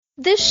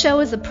This show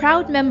is a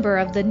proud member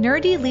of the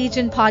Nerdy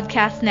Legion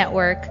Podcast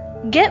Network.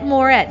 Get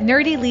more at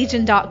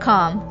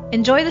nerdylegion.com.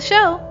 Enjoy the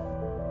show!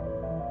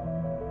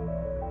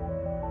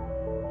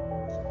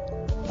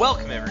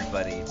 Welcome,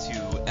 everybody,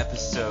 to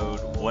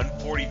episode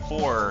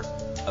 144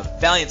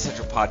 of Valiant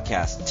Central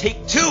Podcast,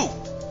 Take 2!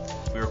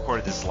 We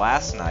recorded this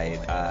last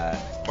night.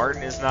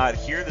 Martin is not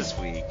here this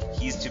week.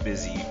 He's too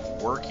busy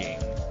working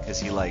because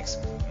he likes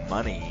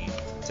money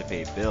to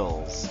pay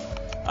bills.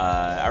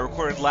 I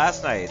recorded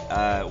last night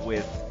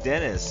with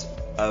Dennis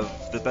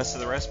of the Best of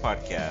the Rest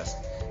podcast,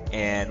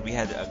 and we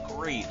had a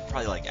great,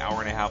 probably like hour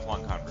and a half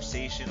long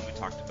conversation. We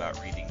talked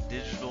about reading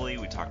digitally,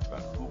 we talked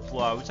about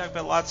Hoopla, we talked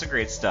about lots of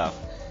great stuff,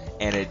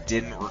 and it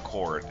didn't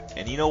record.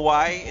 And you know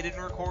why it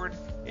didn't record?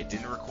 It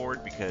didn't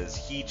record because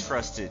he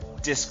trusted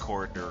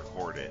Discord to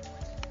record it.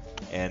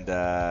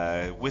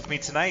 And with me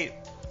tonight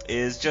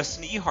is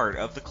Justin Ehart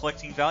of the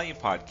Collecting Valiant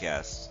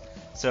podcast.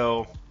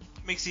 So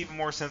it makes even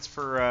more sense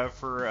for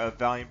a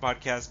Valiant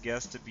podcast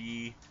guest to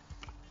be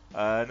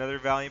another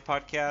Valiant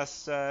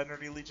podcast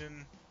Nerdy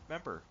Legion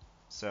member.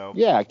 So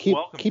yeah, keep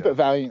it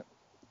Valiant.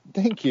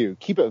 Thank you.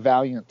 Keep it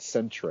Valiant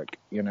centric,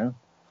 you know?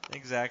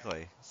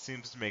 Exactly.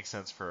 Seems to make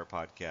sense for a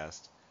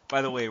podcast.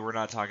 By the way, we're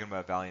not talking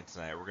about Valiant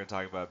tonight. We're going to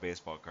talk about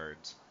baseball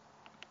cards.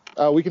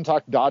 We can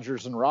talk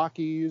Dodgers and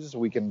Rockies.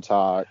 We can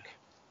talk,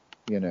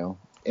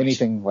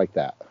 anything like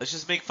that. Let's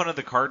just make fun of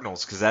the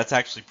Cardinals, because that's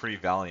actually pretty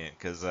Valiant,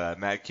 because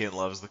Matt Kent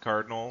loves the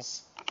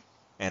Cardinals,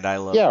 and I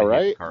love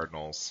the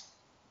Cardinals.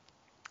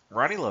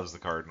 Ronnie loves the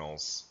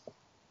Cardinals.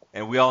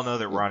 And we all know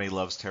that Ronnie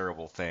loves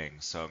terrible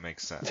things, so it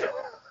makes sense.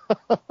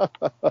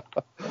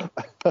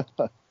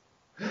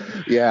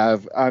 Yeah,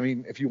 I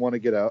mean, if you want to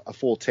get a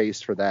full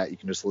taste for that, you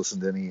can just listen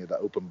to any of the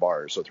open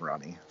bars with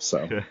Ronnie.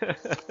 So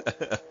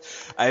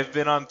I've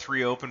been on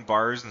 3 open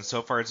bars, and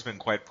so far it's been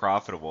quite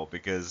profitable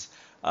because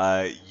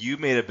you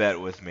made a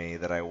bet with me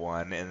that I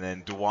won, and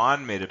then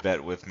Dwan made a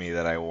bet with me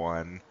that I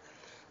won.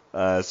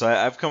 So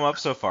I've come up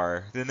so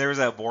far. Then there was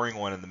that boring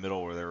one in the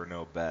middle where there were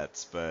no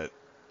bets, but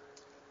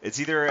it's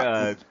either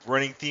a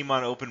running theme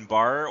on open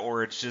bar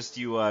or it's just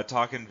you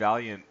talking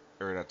Valiant.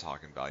 Or not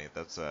talking Valiant,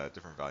 that's a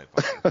different Valiant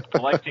podcast.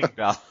 Collecting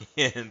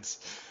Valiant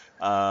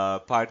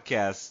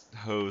podcast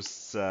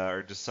hosts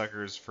are just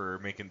suckers for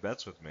making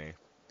bets with me.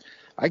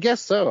 I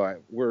guess so.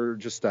 We're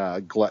just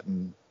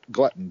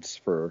gluttons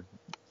for,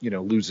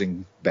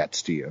 losing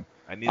bets to you.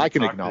 I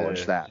can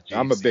acknowledge that.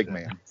 I'm a big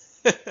man.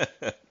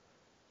 I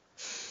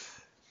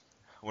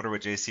wonder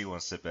what JC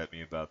wants to bet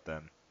me about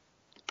then.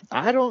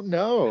 I don't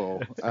know.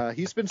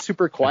 He's been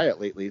super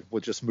quiet lately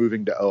with just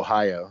moving to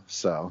Ohio,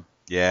 so.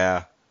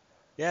 Yeah.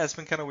 Yeah, it's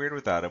been kind of weird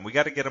without him. We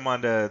got to get him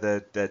onto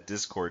that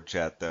Discord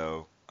chat,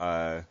 though.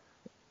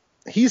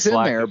 He's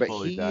in there, but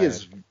he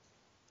is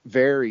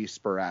very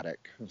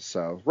sporadic.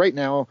 So right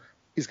now,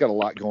 he's got a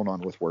lot going on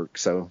with work.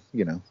 So,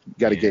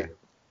 got to get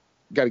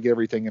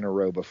everything in a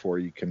row before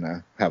you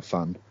can have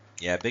fun.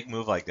 Yeah, big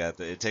move like that.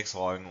 It takes a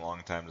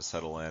long time to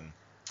settle in.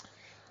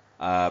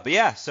 But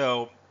yeah,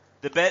 so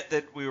the bet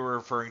that we were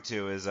referring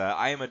to is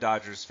I am a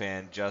Dodgers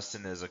fan.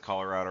 Justin is a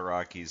Colorado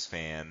Rockies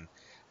fan.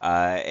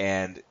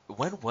 And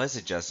when was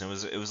it, Justin?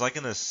 It was like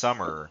in the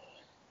summer,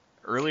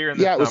 earlier in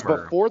the summer. Yeah, it was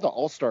before the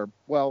All-Star.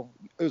 Well,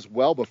 it was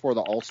well before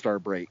the All-Star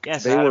break. Yeah,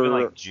 so that would have been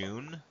like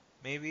June,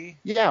 maybe?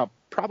 Yeah,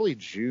 probably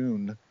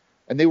June.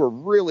 And they were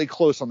really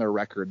close on their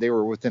record. They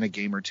were within a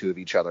game or two of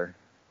each other.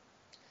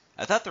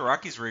 I thought the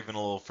Rockies were even a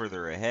little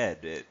further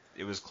ahead.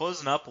 It was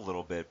closing up a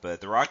little bit,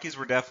 but the Rockies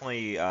were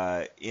definitely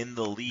in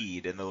the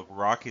lead, and the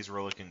Rockies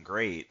were looking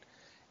great.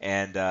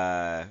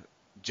 And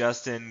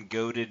Justin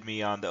goaded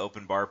me on the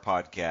Open Bar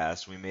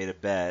podcast. We made a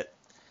bet,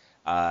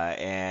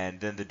 and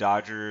then the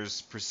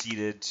Dodgers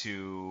proceeded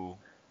to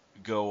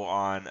go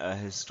on a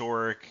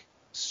historic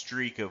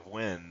streak of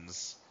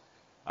wins.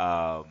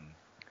 And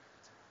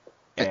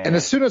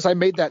as soon as I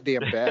made that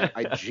damn bet,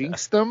 I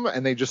jinxed them,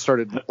 and they just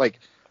started,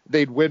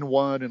 they'd win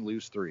 1 and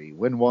lose 3,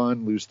 win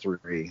 1, lose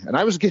 3. And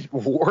I was getting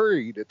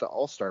worried at the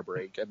All-Star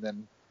break, and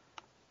then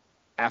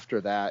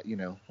after that,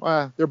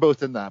 they're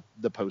both in the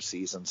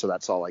postseason, so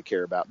that's all I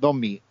care about. They'll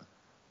meet.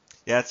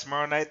 Yeah,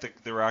 tomorrow night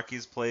the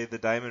Rockies play the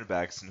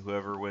Diamondbacks, and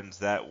whoever wins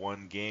that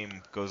one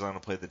game goes on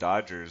to play the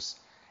Dodgers.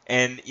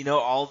 And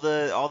all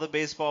the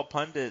baseball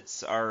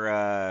pundits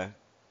are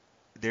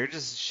they're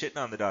just shitting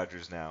on the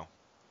Dodgers now.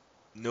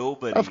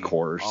 Nobody, of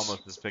course,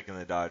 almost is picking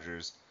the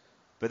Dodgers.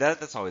 But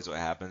that's always what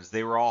happens.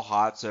 They were all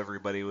hot, so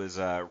everybody was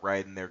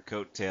riding their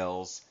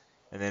coattails.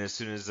 And then as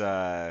soon as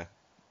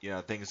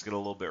things get a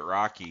little bit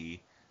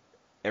rocky,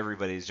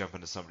 everybody's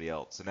jumping to somebody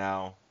else. So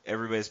now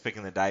everybody's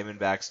picking the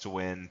Diamondbacks to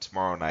win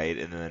tomorrow night,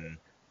 and then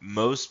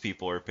most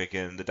people are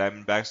picking the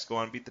Diamondbacks to go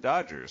on and beat the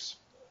Dodgers.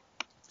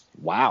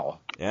 Wow.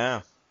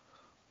 Yeah.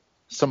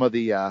 Some of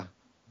the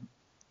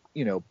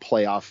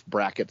playoff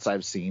brackets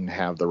I've seen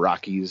have the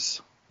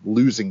Rockies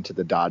losing to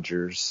the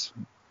Dodgers,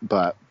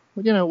 but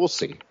we'll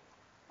see.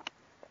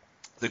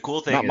 The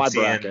cool thing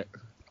is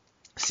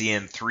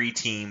seeing 3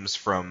 teams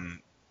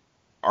from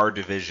our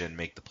division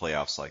make the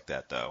playoffs like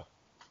that, though.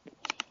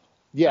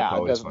 Yeah,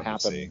 it doesn't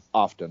happen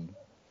often.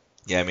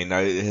 Yeah, I mean,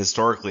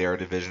 historically our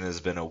division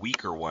has been a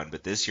weaker one,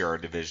 but this year our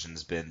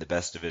division's been the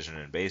best division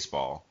in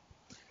baseball.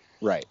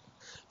 Right.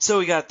 So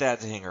we got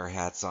that to hang our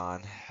hats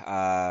on.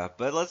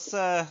 But let's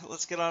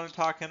get on to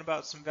talking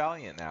about some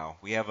Valiant now.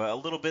 We have a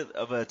little bit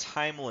of a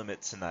time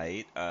limit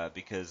tonight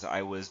because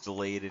I was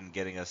delayed in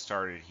getting us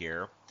started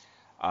here.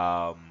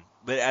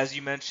 But as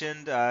you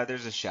mentioned,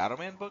 there's a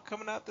Shadowman book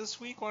coming out this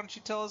week. Why don't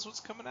you tell us what's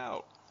coming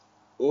out?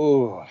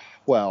 Oh,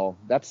 well,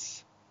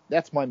 that's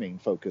my main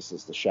focus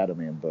is the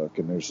Shadowman book,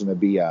 and there's going to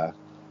be a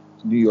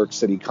New York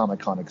City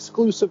Comic-Con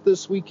exclusive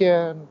this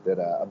weekend that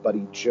a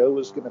buddy Joe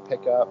is going to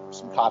pick up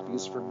some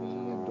copies for me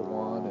and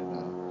DeJuan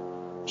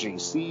and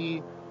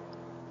JC,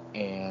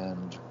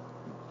 and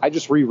I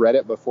just reread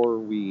it before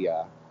we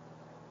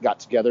got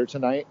together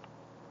tonight.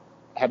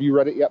 Have you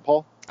read it yet,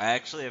 Paul? I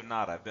actually have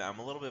not. I'm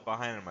a little bit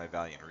behind in my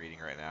Valiant reading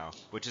right now,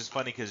 which is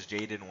funny because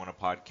Jay didn't want a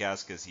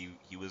podcast because he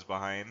was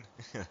behind.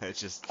 I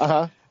just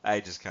kind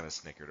of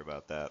snickered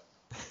about that.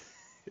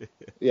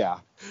 Yeah.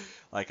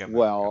 Like I'm not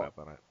caught up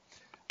on it.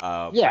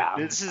 Yeah.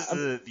 This is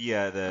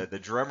the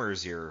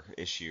Drummer's Year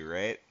issue,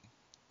 right?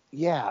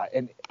 Yeah,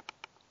 and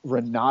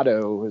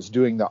Renato is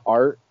doing the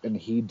art, and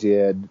he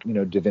did,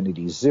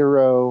 Divinity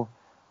Zero,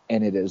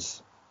 and it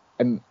is,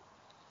 and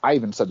I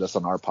even said this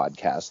on our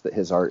podcast, that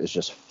his art is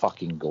just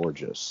fucking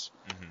gorgeous.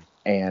 Mm-hmm.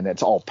 And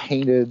it's all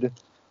painted.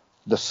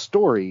 The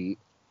story,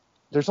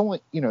 there's only,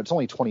 it's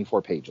only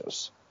 24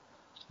 pages,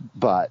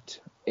 but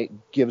it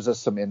gives us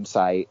some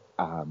insight.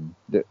 I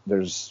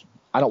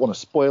don't want to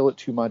spoil it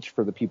too much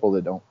for the people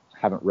that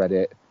haven't read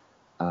it.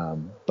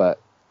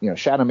 But,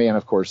 Shadow Man,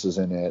 of course, is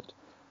in it.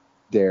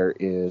 There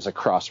is a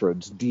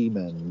Crossroads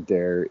Demon.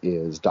 There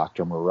is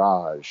Dr.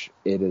 Mirage.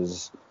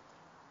 There's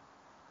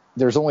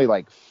only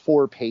like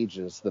 4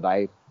 pages that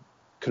I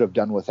could have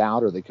done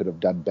without, or they could have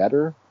done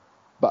better.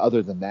 But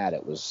other than that,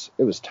 it was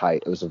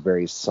tight. It was a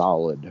very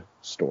solid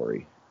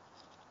story.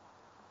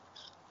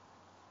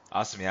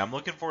 Awesome. Yeah, I'm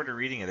looking forward to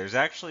reading it. There's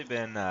actually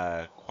been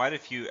quite a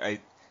few.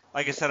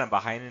 Like I said, I'm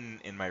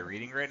behind in my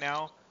reading right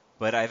now,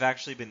 but I've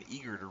actually been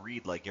eager to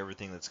read like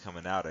everything that's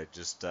coming out. I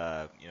just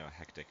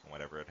hectic and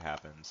whatever it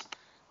happens.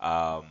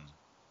 But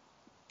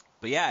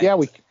yeah.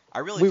 Yeah, I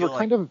really feel were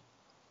kind of.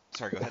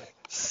 Sorry, go ahead.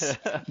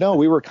 No,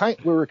 we were kind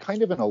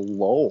of in a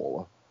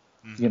lull,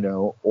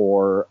 mm-hmm.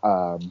 Or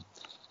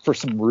for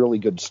some really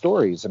good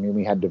stories. I mean,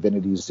 we had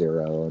Divinity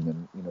Zero, and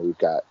then we've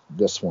got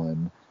this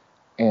one,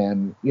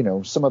 and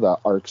some of the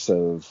arcs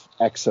of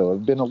EXO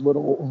have been a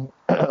little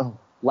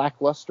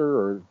lackluster,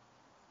 or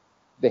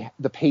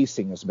the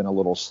pacing has been a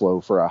little slow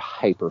for a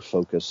hyper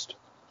focused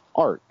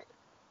arc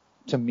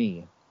to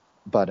me.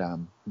 But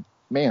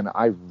man,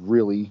 I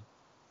really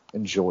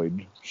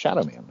enjoyed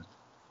Shadow Man.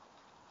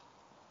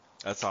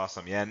 That's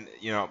awesome. Yeah, and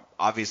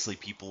obviously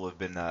people have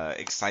been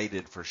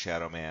excited for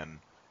Shadow Man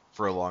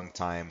for a long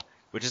time,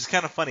 which is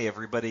kind of funny.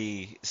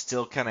 Everybody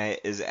still kind of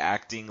is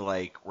acting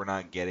like we're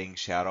not getting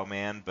Shadow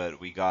Man,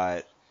 but we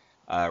got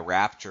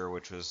Rapture,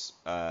 which was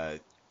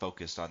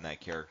focused on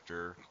that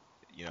character.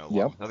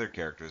 Along with other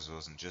characters, it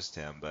wasn't just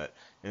him. But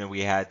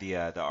we had the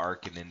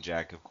arc in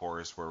Ninjak, of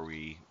course, where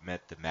we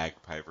met the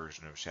Magpie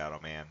version of Shadow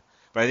Man.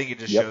 But I think it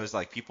just shows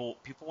like people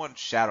want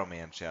Shadow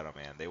Man.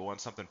 They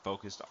want something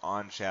focused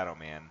on Shadow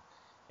Man,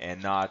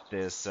 and not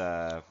this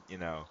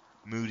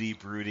moody,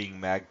 brooding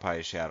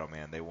Magpie Shadow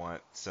Man. They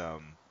want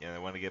they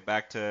want to get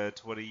back to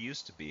what he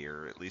used to be,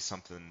 or at least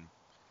something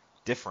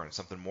different,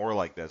 something more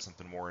like that,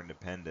 something more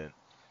independent.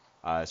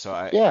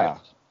 I,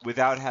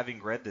 without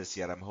having read this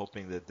yet, I'm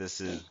hoping that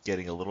this is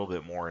getting a little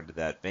bit more into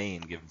that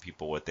vein, giving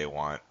people what they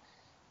want.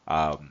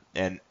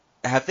 And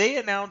have they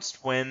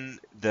announced when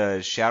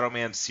the Shadow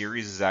Man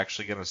series is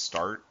actually going to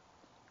start?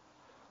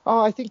 Oh,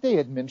 I think they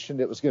had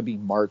mentioned it was going to be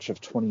March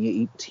of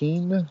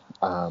 2018,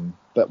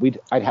 but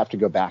I'd have to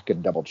go back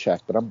and double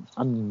check. But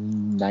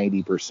I'm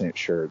 90%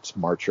 sure it's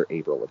March or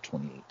April of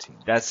 2018.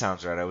 That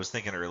sounds right. I was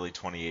thinking early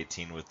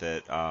 2018 with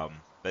it.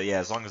 But yeah,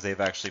 as long as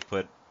they've actually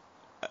put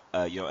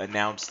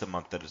announced the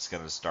month that it's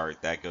going to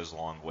start, that goes a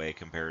long way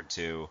compared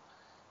to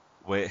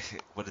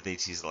what did they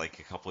tease like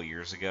a couple of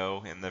years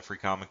ago in the Free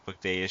Comic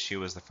Book Day issue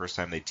was the first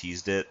time they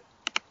teased it.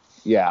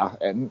 Yeah,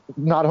 and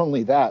not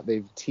only that,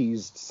 they've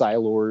teased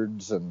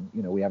Psylords, and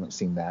we haven't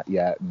seen that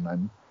yet, and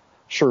I'm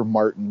sure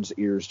Martin's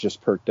ears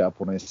just perked up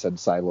when I said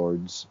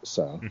Psylords,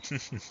 so.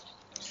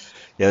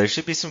 Yeah, there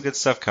should be some good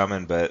stuff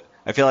coming, but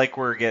I feel like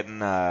we're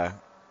getting a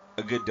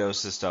good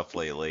dose of stuff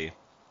lately.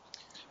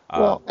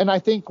 Well, and I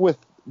think with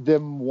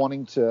them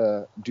wanting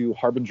to do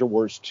Harbinger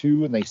Wars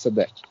 2, and they said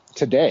that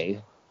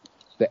today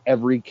that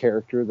every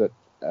character that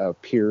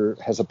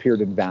has appeared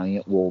in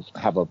Valiant will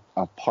have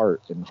a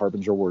part in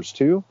Harbinger Wars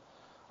 2.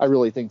 I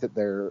really think that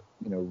their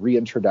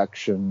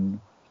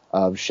reintroduction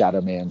of Shadow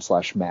Man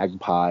 /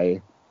 Magpie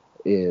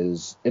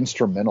is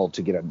instrumental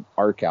to get an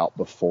arc out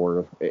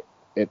before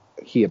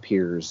he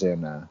appears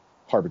in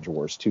Harbinger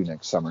Wars 2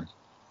 next summer.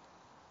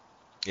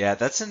 Yeah,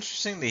 that's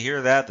interesting to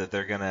hear that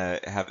they're going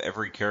to have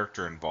every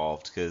character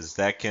involved, because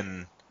that's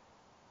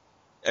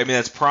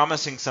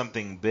promising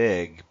something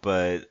big,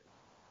 but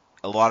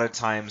a lot of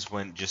times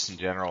when just in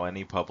general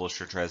any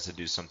publisher tries to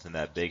do something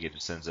that big, it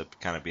just ends up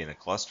kind of being a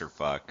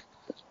clusterfuck.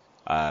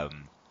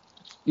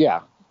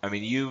 Yeah. I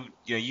mean,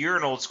 you're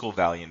an old school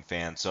Valiant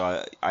fan,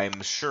 so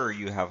I'm sure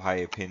you have high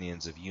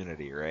opinions of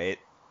Unity, right?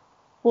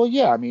 Well,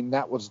 yeah. I mean,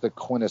 that was the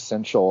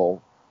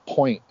quintessential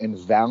point in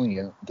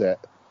Valiant, that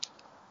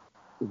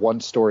one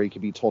story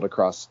could be told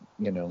across,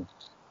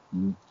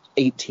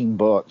 18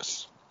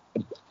 books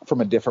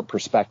from a different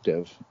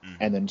perspective. Mm-hmm.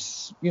 And then,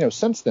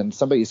 since then,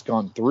 somebody's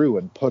gone through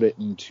and put it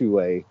into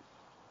a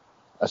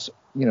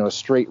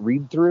straight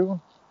read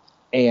through.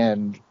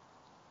 And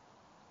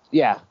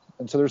yeah.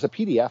 And so there's a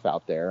PDF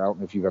out there. I don't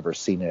know if you've ever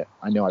seen it.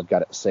 I know I've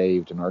got it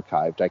saved and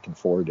archived. I can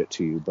forward it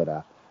to you,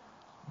 but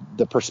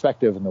the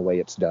perspective and the way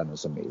it's done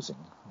is amazing.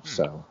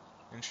 So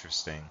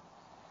interesting.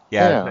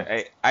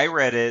 Yeah. I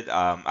read it.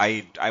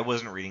 I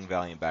wasn't reading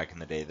Valiant back in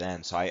the day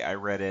then, so I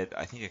read it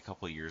I think a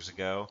couple of years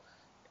ago,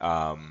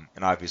 and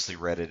obviously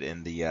read it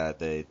in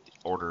the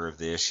order of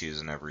the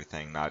issues and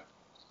everything, not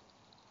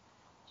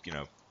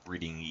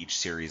reading each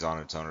series on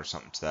its own or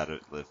something to that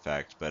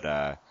effect.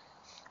 But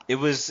it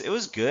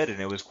was good,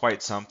 and it was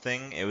quite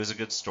something. It was a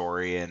good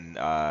story, and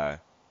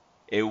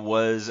it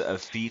was a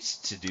feat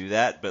to do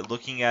that. But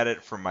looking at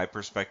it from my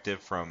perspective,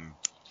 from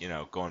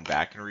going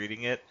back and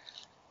reading it,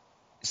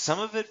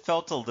 some of it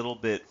felt a little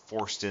bit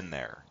forced in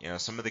there.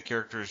 Some of the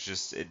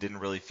characters it didn't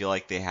really feel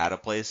like they had a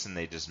place, and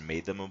they just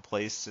made them a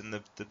place in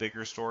the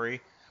bigger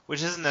story,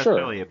 which isn't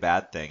necessarily a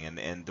bad thing.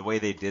 And the way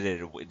they did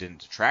it, it didn't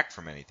detract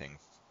from anything,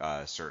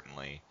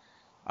 certainly.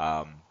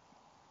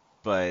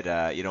 But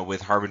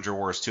with Harbinger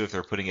Wars 2, if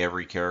they're putting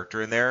every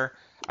character in there,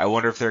 I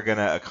wonder if they're going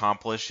to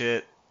accomplish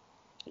it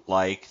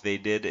like they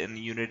did in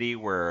Unity,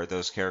 where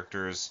those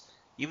characters,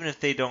 even if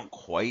they don't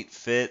quite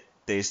fit,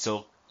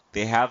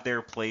 they have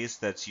their place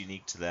that's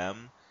unique to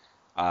them.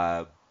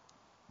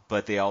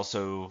 But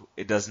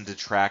it doesn't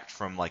detract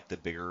from like the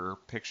bigger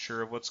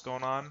picture of what's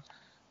going on.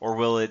 Or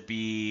will it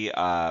be,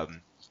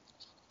 and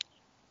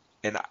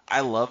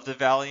I love the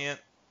Valiant,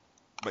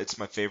 but it's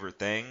my favorite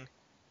thing.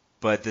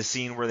 But the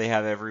scene where they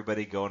have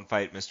everybody go and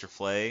fight Mr.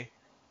 Flay,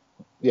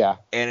 yeah,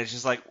 and it's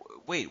just like,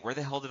 wait, where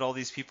the hell did all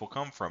these people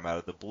come from out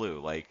of the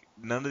blue? Like,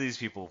 none of these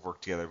people have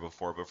worked together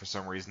before, but for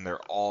some reason they're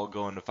all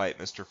going to fight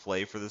Mr.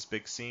 Flay for this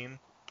big scene.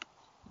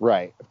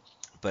 Right.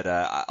 But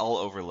I'll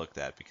overlook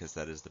that because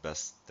that is the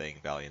best thing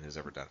Valiant has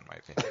ever done, in my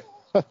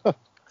opinion.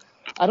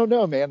 I don't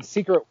know, man.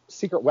 Secret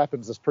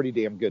Weapons is pretty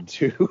damn good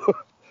too.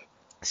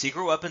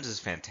 Secret Weapons is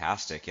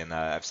fantastic, and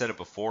I've said it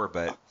before,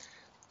 but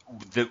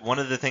one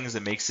of the things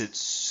that makes it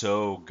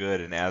so good,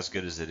 and as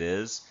good as it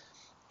is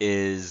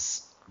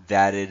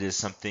that it is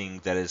something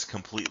that is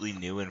completely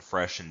new and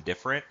fresh and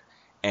different,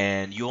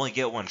 and you only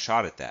get one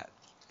shot at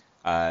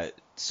that.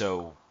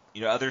 So,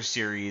 other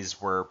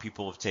series where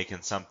people have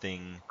taken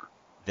something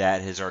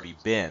that has already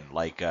been,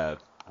 like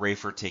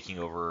Rayford taking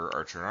over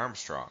Archer and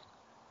Armstrong.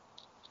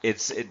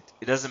 It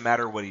doesn't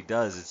matter what he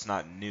does, it's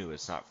not new,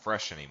 it's not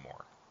fresh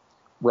anymore.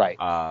 Right.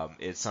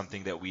 It's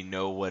something that we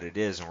know what it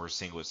is, and we're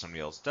seeing what somebody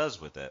else does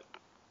with it.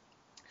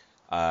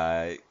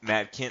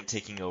 Matt Kent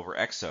taking over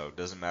EXO,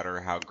 doesn't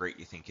matter how great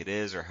you think it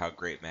is or how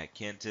great Matt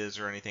Kent is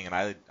or anything,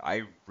 and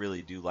I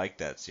really do like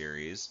that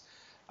series.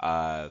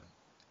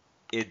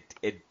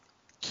 It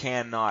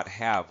cannot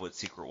have what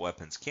Secret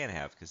Weapons can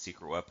have, because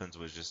Secret Weapons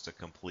was just a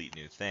complete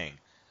new thing.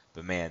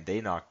 But man,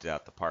 they knocked it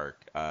out the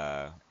park.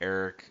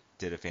 Eric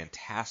did a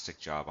fantastic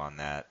job on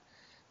that.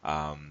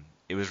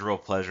 It was a real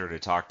pleasure to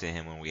talk to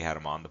him when we had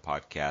him on the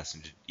podcast,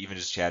 and even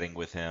just chatting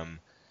with him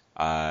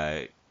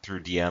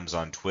through DMs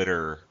on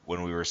Twitter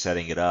when we were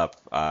setting it up.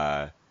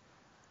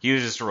 He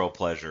was just a real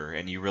pleasure,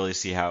 and you really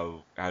see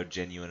how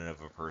genuine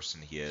of a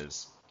person he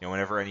is.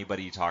 Whenever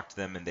anybody you talk to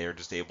them and they're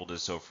just able to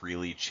so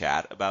freely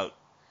chat about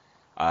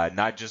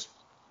not just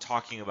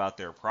talking about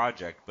their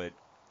project, but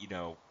when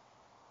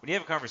you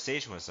have a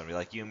conversation with somebody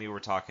like you and me were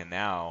talking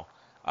now,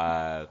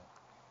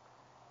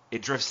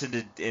 it drifts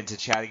into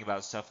chatting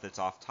about stuff that's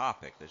off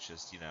topic. That's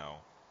just,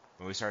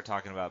 when we start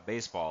talking about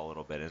baseball a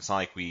little bit, and it's not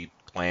like we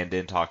planned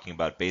in talking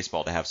about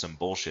baseball to have some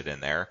bullshit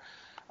in there.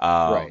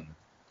 Right.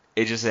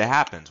 It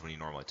happens when you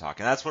normally talk.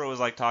 And that's what it was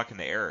like talking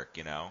to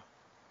Eric,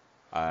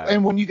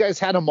 And when you guys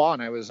had him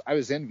on, I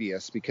was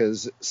envious,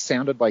 because it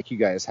sounded like you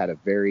guys had a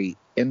very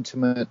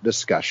intimate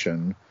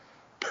discussion,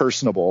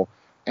 personable,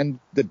 and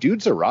the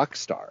dude's a rock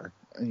star.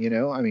 I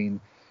mean,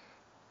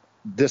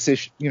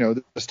 this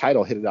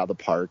title hit it out of the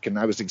park, and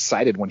I was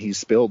excited when he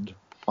spilled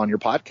on your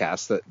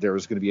podcast that there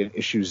was going to be an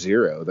issue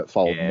 0 that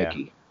followed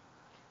Mickey.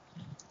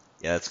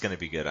 Yeah, that's going to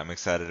be good. I'm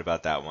excited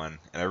about that one,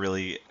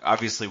 and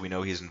obviously we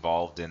know he's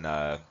involved in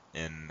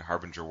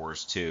Harbinger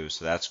Wars 2,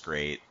 so that's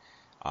great.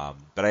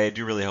 But I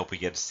do really hope we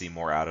get to see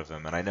more out of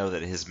him, and I know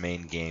that his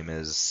main game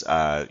is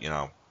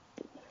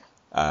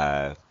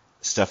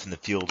stuff in the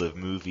field of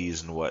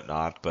movies and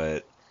whatnot,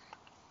 but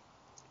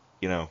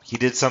he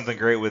did something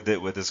great with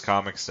it with his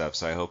comic stuff,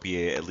 so I hope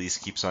he at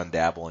least keeps on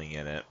dabbling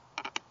in it.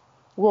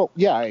 Well,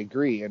 yeah, I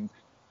agree, and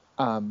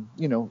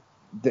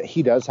that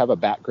he does have a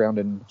background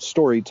in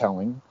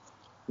storytelling,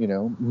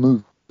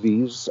 movie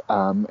movies,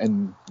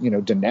 and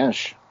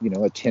Dinesh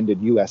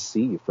attended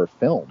USC for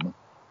film,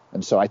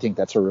 and so I think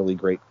that's a really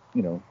great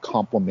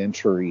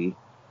complementary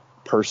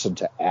person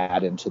to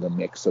add into the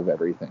mix of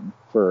everything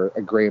for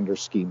a grander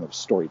scheme of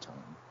storytelling.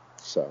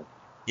 So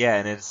yeah,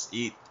 and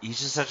he's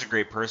just such a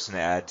great person to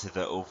add to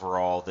the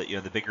overall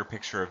the bigger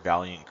picture of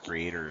Valiant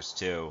creators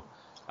too.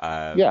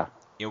 Yeah.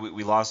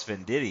 We lost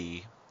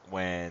Venditti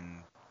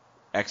when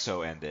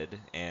Exo ended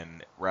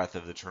and Wrath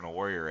of the Eternal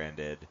Warrior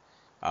ended.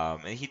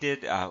 And he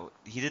did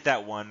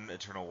that one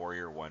Eternal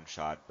Warrior one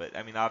shot, but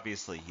I mean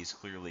obviously he's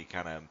clearly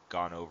kind of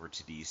gone over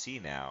to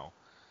DC now.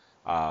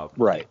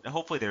 Right.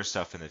 Hopefully there's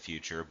stuff in the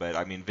future, but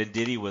I mean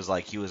Venditti was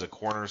he was a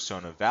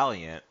cornerstone of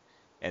Valiant,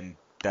 and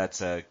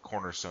that's a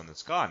cornerstone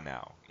that's gone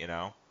now,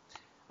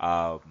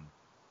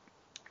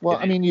 Well,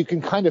 I mean, you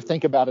can kind of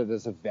think about it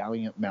as a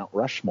Valiant Mount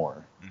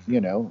Rushmore,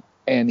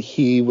 and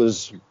he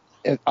was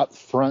up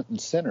front and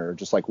center,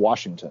 just like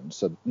Washington.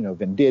 So,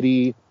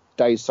 Venditti,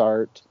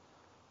 Dysart,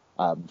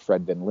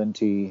 Fred Van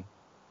Lente.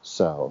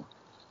 So.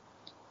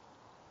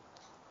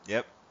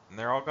 Yep. And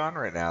they're all gone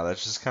right now.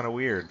 That's just kind of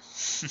weird.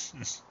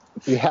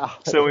 Yeah.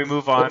 So we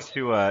move on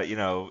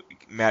to,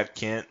 Matt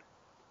Kindt,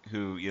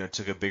 who,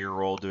 took a bigger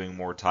role doing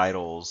more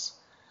titles.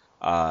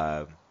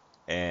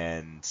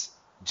 And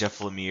Jeff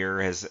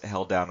Lemire has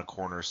held down a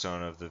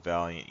cornerstone of the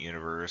Valiant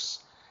universe.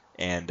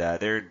 And I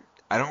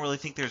don't really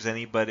think there's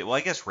anybody. Well,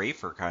 I guess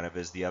Rafer kind of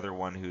is the other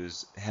one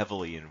who's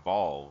heavily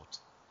involved.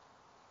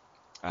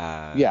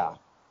 Yeah.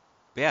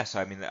 Yeah, so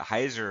I mean,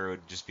 Heiser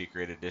would just be a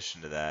great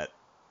addition to that.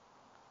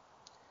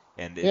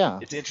 And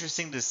it's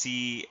interesting to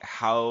see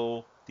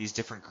how these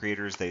different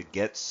creators that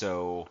get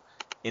so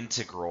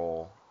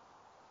integral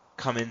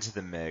come into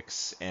the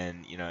mix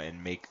and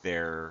and make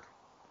their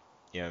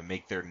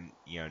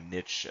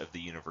niche of the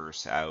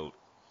universe out.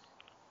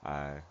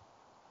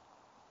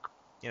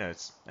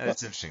 It's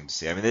interesting to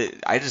see. I mean,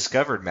 I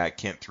discovered Matt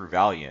Kindt through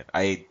Valiant.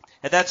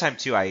 At that time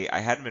too, I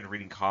hadn't been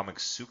reading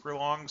comics super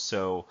long,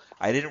 so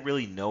I didn't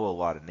really know a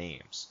lot of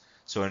names.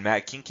 So when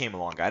Matt Kindt came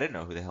along, I didn't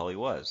know who the hell he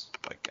was.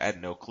 I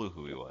had no clue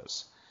who he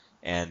was.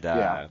 And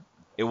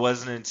it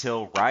wasn't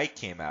until Rai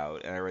came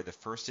out, and I read the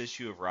first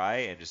issue of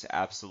Rai and just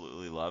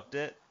absolutely loved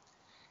it.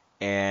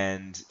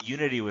 And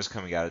Unity was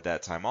coming out at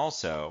that time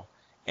also,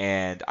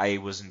 and I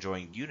was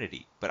enjoying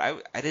Unity. But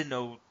I didn't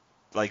know,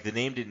 the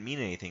name didn't mean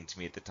anything to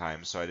me at the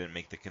time, so I didn't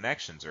make the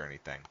connections or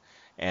anything.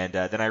 And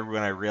then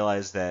when I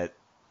realized that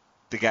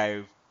the guy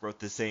who wrote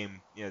the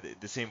same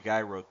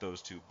guy wrote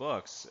those two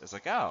books, I was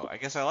like, oh, I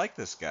guess I like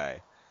this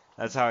guy.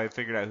 That's how I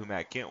figured out who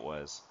Matt Kindt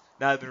was.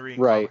 Now I've been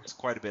reading comics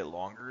quite a bit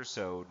longer,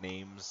 so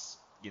names,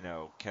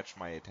 catch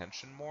my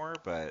attention more.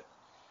 But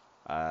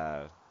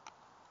that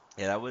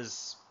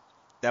was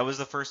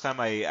the first time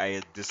I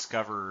had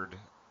discovered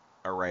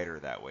a writer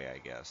that way, I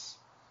guess.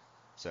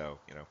 So,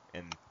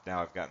 and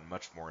now I've gotten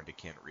much more into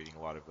Kindt, reading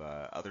a lot of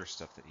other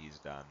stuff that he's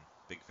done.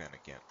 Big fan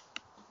of Kindt.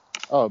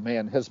 Oh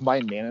man, his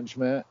Mind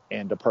Management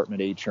and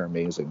Department H are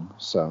amazing.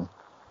 So.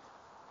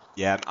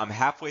 Yeah, I'm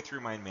halfway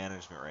through Mind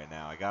Management right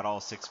now. I got all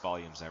 6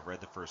 volumes. I've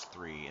read the first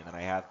 3, and then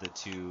I have the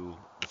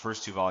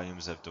first 2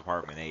 volumes of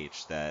Department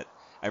H that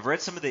I've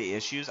read some of the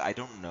issues. I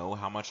don't know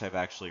how much I've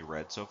actually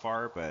read so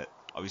far, but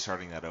I'll be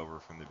starting that over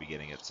from the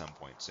beginning at some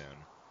point soon.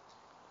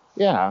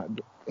 Yeah,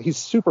 he's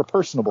super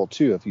personable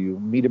too. If you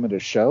meet him at a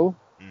show,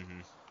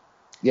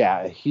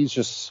 yeah, he's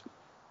just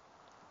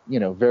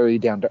very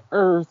down to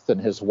earth, and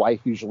his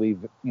wife usually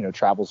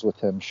travels with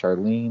him,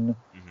 Charlene,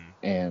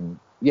 and.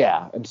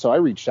 Yeah, and so I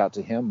reached out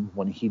to him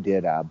when he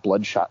did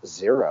Bloodshot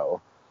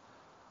Zero,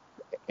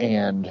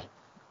 and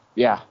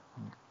yeah,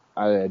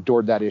 I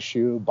adored that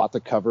issue. Bought the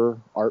cover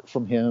art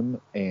from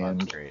him,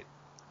 and that's great.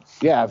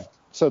 Yeah,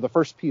 so the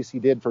first piece he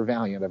did for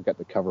Valiant, I've got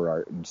the cover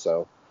art, and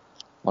so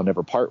I'll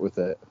never part with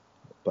it.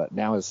 But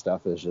now his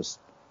stuff is just,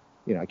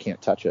 I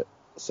can't touch it.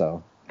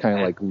 So kind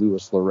of like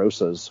Louis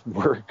LaRosa's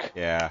work.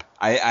 Yeah,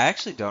 I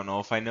actually don't know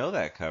if I know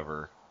that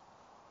cover.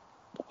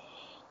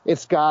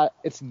 It's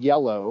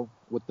yellow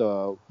with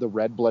the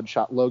red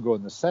Bloodshot logo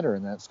in the center,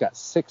 and then it's got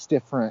 6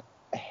 different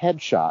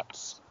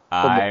headshots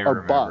from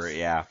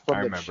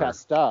the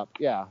chest up.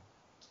 Yeah.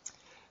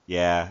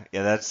 Yeah,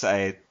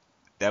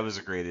 that was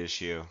a great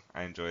issue.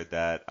 I enjoyed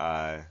that.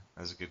 That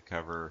was a good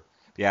cover.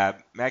 Yeah,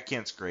 Matt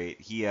Kindt's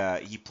great.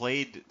 He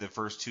played the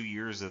first 2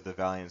 years of the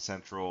Valiant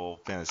Central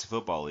Fantasy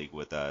Football League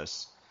with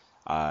us.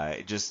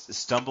 Just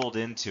stumbled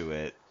into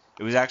it.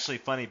 It was actually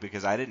funny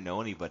because I didn't know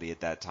anybody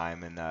at that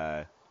time,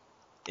 and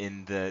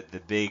in the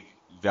big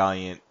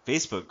Valiant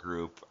Facebook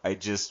group, I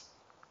just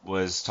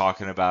was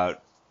talking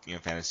about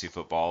fantasy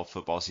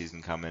football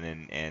season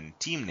coming, and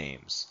team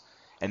names,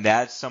 and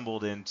that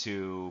stumbled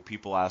into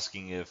people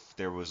asking if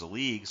there was a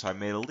league. So I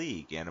made a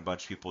league, and a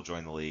bunch of people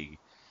joined the league,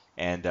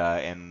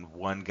 and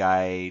one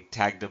guy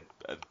tagged a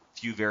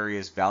few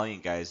various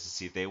Valiant guys to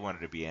see if they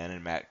wanted to be in,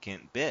 and Matt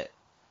Kindt bit.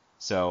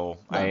 So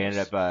nice. I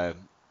ended up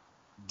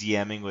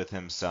DMing with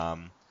him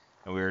some.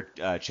 And we were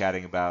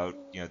chatting about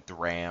the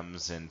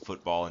Rams and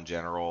football in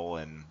general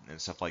and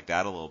stuff like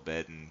that a little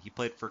bit. And he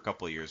played for a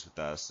couple of years with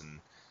us.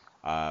 And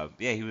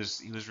he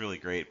was really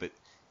great. But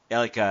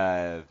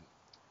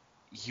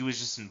he was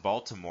just in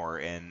Baltimore,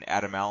 and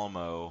Adam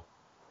Alamo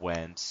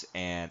went,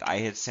 and I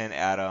had sent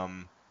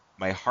Adam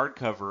my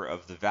hardcover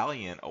of the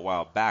Valiant a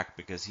while back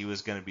because he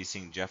was going to be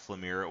seeing Jeff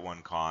Lemire at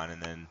one con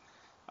and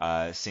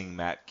then seeing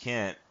Matt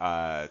Kent.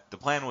 The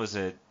plan was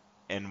at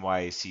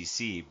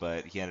NYCC,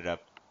 but he ended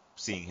up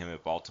seeing him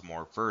at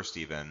Baltimore first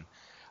even.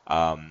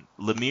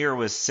 Lemire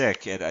was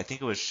sick at, I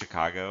think it was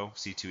Chicago,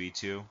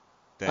 C2E2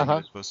 that he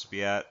was supposed to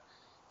be at.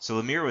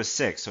 So Lemire was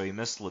sick, so he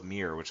missed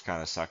Lemire, which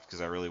kind of sucked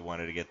because I really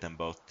wanted to get them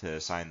both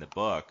to sign the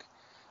book.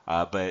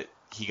 But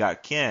he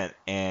got Kent,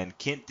 and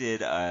Kent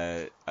did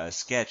a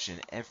sketch in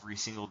every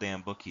single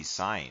damn book he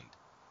signed.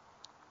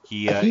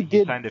 He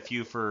signed a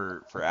few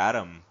for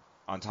Adam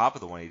on top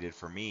of the one he did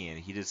for me, and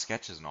he did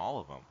sketches in all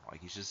of them.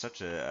 Like, he's just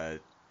such a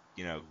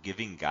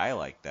giving guy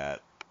like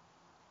that.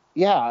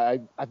 Yeah,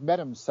 I've met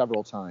him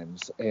several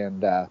times,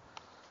 and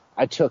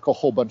I took a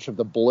whole bunch of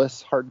the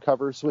Bliss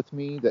hardcovers with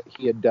me that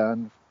he had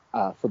done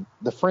for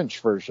the French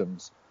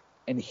versions,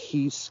 and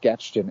he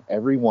sketched in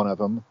every one of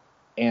them.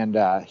 And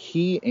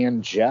he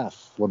and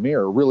Jeff Lemire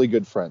are really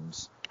good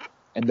friends,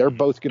 and they're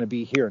both going to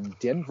be here in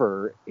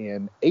Denver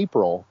in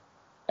April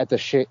at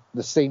the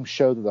same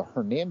show that the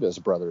Hernandez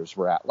brothers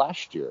were at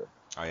last year.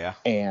 Oh yeah.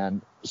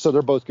 And so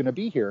they're both going to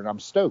be here, and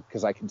I'm stoked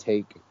because I can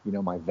take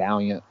my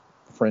Valiant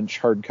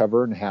French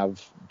hardcover and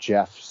have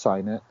Jeff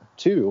sign it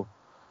too.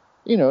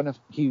 And if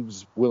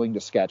he's willing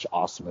to sketch,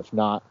 awesome. If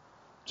not,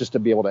 just to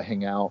be able to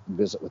hang out and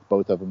visit with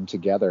both of them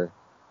together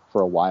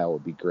for a while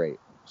would be great.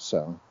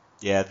 So.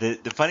 Yeah,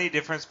 the funny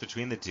difference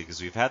between the two,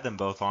 because we've had them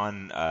both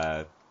on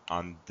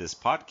this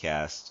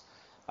podcast.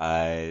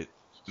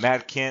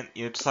 Matt Kent,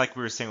 just like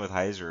we were saying with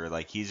Heiser,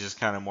 like he's just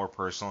kind of more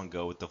personal and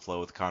go with the flow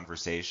with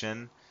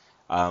conversation.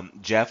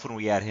 Jeff, when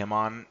we had him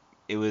on,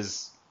 it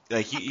was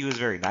like he was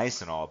very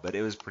nice and all, but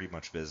it was pretty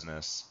much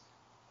business.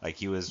 Like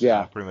he was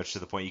pretty much to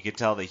the point. You could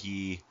tell that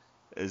he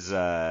is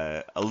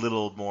a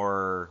little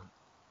more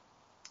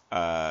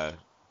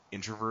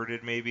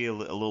introverted, maybe a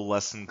little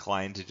less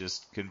inclined to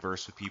just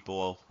converse with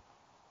people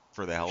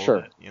for the hell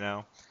of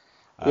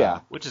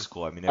it, which is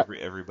cool. I mean,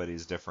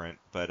 everybody's different,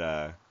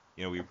 but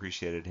we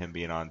appreciated him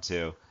being on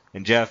too.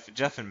 And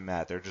Jeff and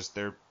Matt,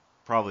 they're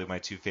probably my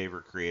two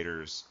favorite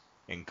creators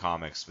in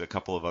comics. A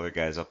couple of other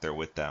guys up there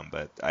with them,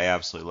 but I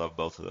absolutely love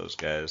both of those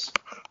guys.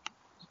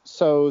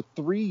 So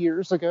 3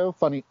 years ago,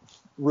 funny,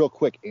 real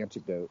quick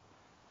anecdote.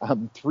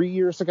 3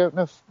 years ago,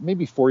 no,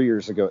 maybe 4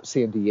 years ago at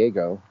San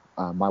Diego,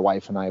 my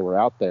wife and I were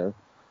out there,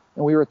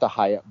 and we were at the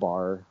Hyatt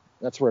bar.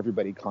 That's where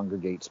everybody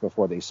congregates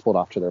before they split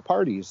off to their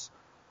parties.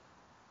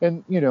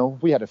 And,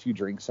 we had a few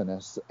drinks in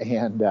us.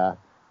 And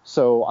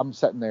so I'm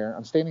standing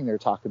there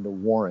talking to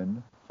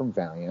Warren from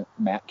Valiant,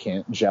 Matt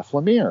Kent, Jeff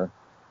Lemire.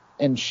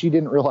 And she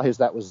didn't realize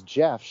that was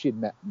Jeff. She had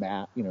met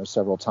Matt,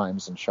 several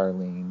times, and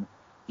Charlene.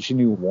 She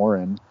knew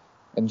Warren.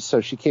 And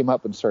so she came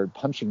up and started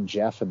punching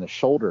Jeff in the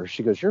shoulder.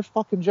 She goes, "You're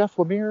fucking Jeff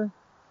Lemire?"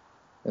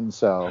 And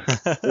so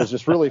it was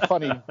just really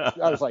funny.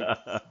 I was like,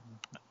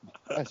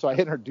 so I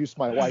introduced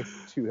my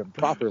wife to him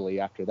properly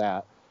after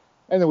that.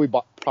 And then we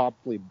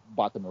promptly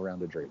bought them a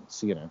round of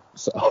drinks,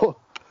 so.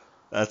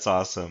 That's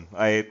awesome.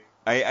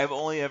 I've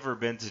only ever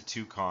been to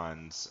two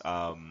cons,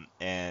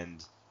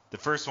 and the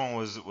first one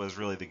was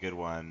really the good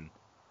one.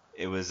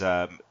 It was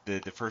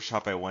the first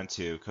shop I went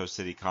to, Coast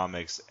City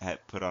Comics,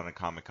 had put on a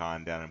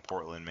Comic-Con down in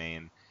Portland,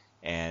 Maine,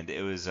 and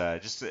it was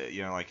just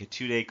like a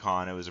 2-day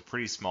con. It was a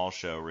pretty small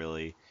show,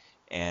 really,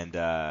 and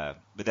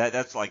but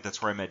that's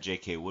where I met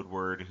J.K.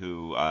 Woodward,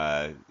 who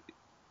I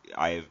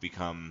have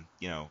become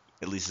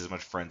at least as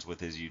much friends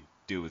with as you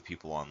do with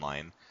people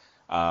online.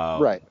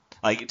 Right.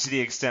 Like to the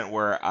extent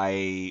where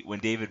when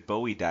David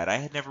Bowie died, I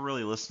had never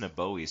really listened to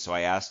Bowie, so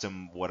I asked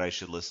him what I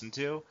should listen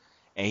to,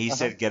 and he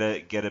said get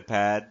a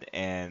pad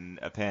and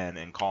a pen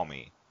and call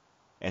me.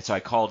 And so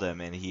I called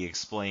him, and he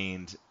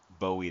explained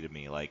Bowie to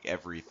me, like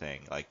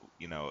everything, like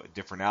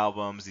different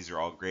albums. These are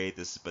all great.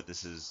 But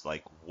this is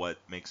like what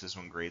makes this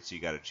one great. So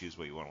you got to choose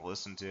what you want to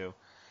listen to.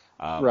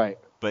 Right.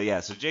 But yeah,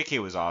 so JK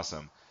was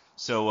awesome.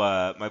 So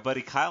my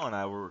buddy Kyle and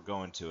I were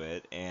going to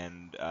it,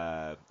 and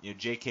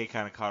JK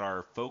kind of caught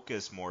our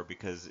focus more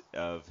because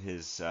of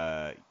his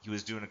he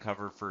was doing a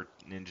cover for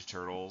Ninja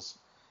Turtles,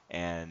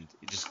 and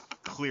he just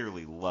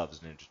clearly loves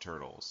Ninja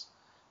Turtles.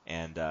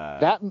 And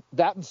that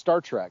and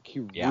Star Trek, he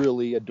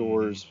really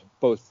adores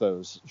both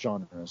those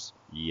genres.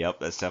 Yep,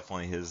 that's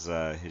definitely his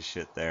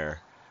shit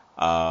there.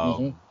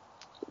 But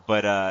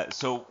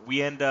so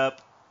we end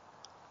up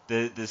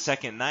the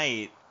second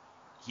night.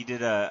 He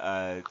did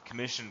a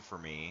commission for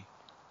me,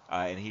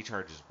 and he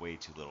charges way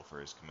too little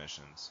for his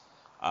commissions.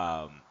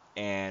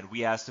 And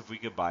we asked if we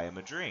could buy him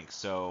a drink.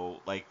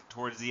 So, like,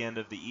 towards the end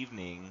of the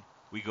evening,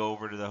 we go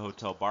over to the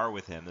hotel bar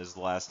with him. This is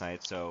the last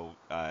night, so,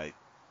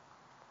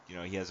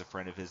 he has a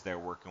friend of his there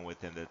working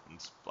with him that,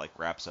 like,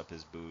 wraps up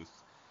his booth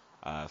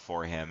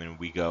for him. And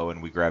we go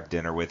and we grab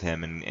dinner with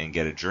him and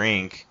get a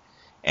drink.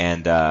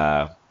 And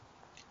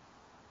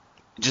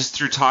just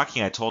through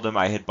talking, I told him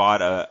I had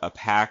bought a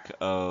pack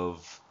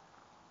of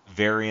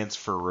variants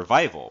for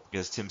Revival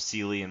because Tim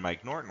Seeley and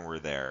Mike Norton were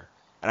there,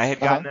 And I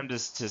had gotten them to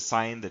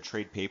sign the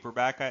trade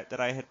paperback that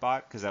I had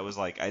bought, because that was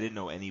like, I didn't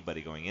know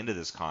anybody going into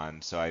this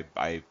con, so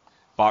I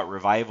bought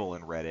Revival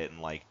and read it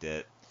and liked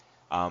it.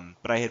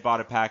 But I had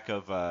bought a pack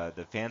of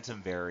the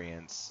Phantom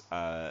variants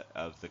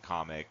of the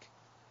comic,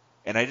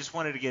 and I just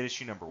wanted to get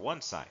issue number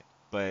 1 signed.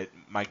 But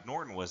Mike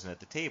Norton wasn't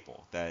at the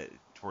table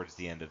towards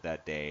the end of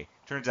that day.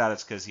 Turns out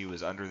it's because he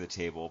was under the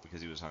table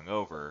because he was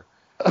hungover.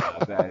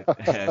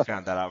 I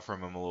found that out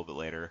from him a little bit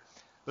later.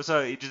 But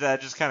so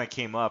that just kind of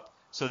came up.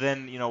 So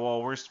then,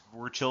 while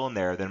we're chilling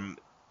there, then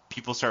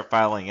people start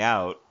filing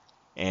out,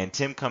 and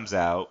Tim comes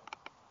out.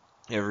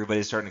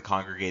 Everybody's starting to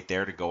congregate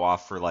there to go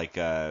off for like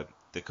the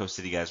Coast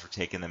City guys were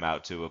taking them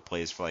out to a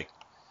place for like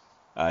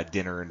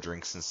dinner and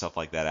drinks and stuff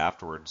like that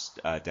afterwards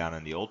down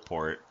in the Old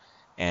Port.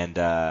 And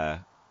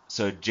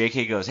so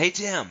JK goes, "Hey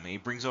Tim," and he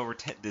brings over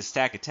this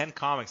stack of 10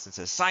 comics and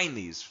says, "Sign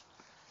these.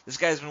 This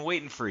guy's been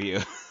waiting for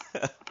you."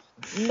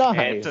 Nice.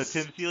 And so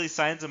Tim Seeley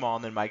signs them all,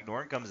 and then Mike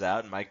Norton comes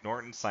out, and Mike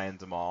Norton signs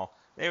them all.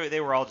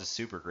 They were all just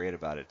super great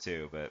about it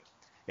too. But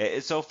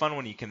it's so fun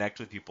when you connect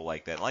with people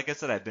like that. Like I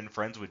said, I've been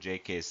friends with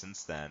JK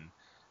since then,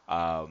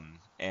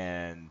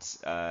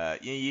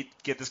 you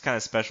get this kind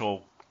of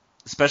special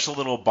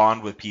little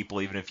bond with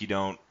people, even if you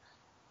don't,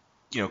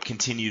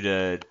 continue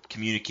to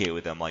communicate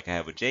with them like I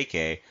have with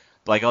JK.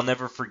 But, like, I'll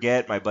never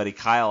forget my buddy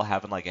Kyle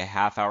having like a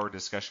half-hour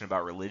discussion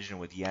about religion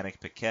with Yannick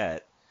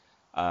Paquette.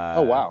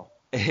 Oh wow.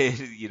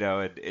 It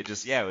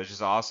was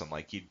just awesome.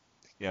 Like you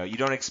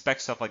don't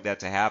expect stuff like that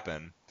to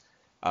happen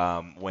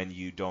when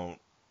you don't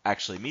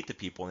actually meet the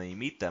people, and then you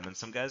meet them, and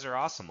some guys are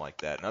awesome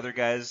like that, and other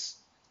guys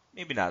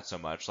maybe not so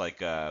much.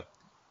 Like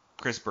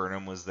Chris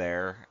Burnham was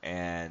there,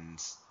 and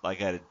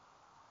like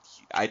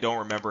I don't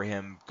remember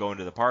him going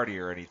to the party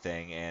or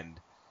anything, and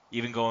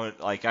even going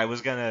like I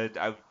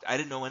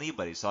didn't know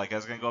anybody, so like I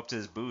was gonna go up to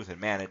his booth,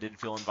 and man, it didn't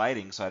feel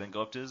inviting, so I didn't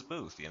go up to his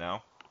booth.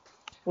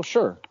 Well,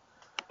 sure.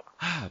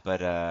 But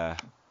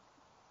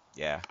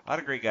yeah, a lot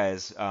of great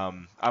guys. I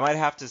might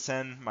have to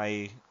send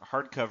my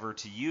hardcover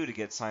to you to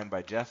get signed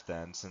by Jeff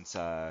then, since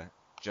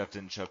Jeff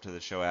didn't show up to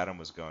the show Adam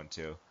was going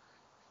to.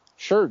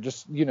 Sure,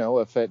 just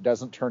if it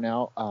doesn't turn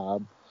out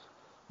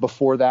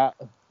before that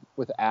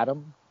with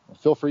Adam,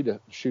 feel free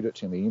to shoot it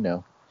to me.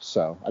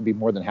 So I'd be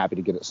more than happy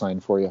to get it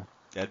signed for you.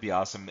 That'd be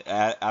awesome.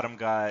 Adam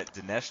got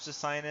Dinesh to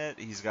sign it.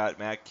 He's got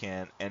Matt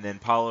Kent, and then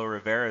Paulo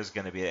Rivera is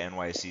going to be at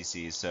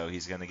NYCC, so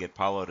he's going to get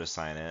Paulo to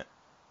sign it.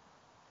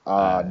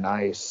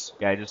 Nice.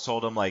 Yeah, I just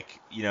told him,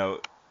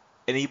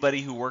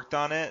 anybody who worked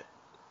on it,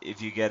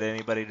 if you get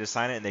anybody to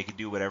sign it, and they can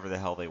do whatever the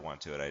hell they want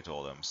to it, I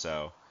told him.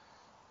 So.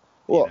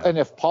 Well, and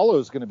if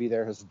Paulo's going to be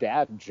there, his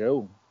dad,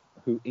 Joe,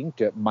 who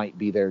inked it, might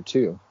be there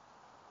too.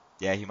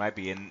 Yeah, he might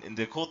be. And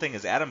the cool thing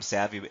is Adam's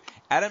savvy.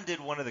 Adam did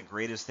one of the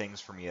greatest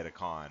things for me at a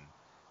con.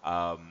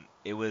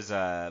 It was,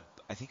 I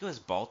think it was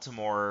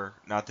Baltimore,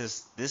 not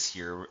this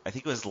year. I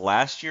think it was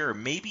last year, or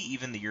maybe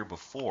even the year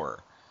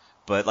before.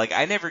 But,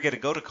 I never get to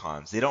go to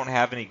cons. They don't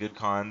have any good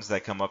cons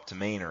that come up to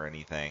Maine or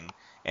anything.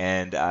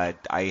 And I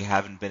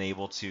haven't been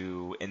able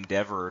to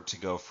endeavor to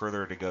go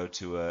further to go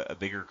to a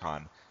bigger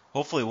con.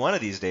 Hopefully one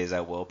of these days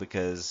I will,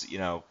 because,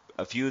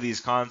 a few of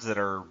these cons that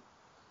are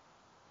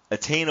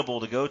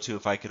attainable to go to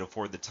if I could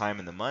afford the time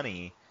and the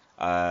money,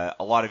 a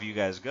lot of you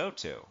guys go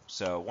to.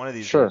 So one of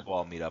these days we'll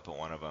all meet up at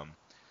one of them.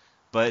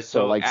 But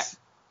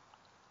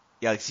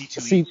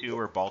C2E2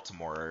 or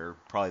Baltimore are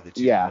probably the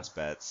two best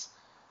bets.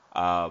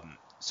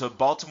 So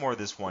Baltimore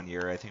this one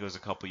year, I think it was a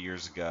couple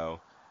years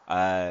ago,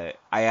 I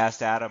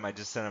asked Adam, I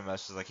just sent him a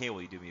message like, "Hey,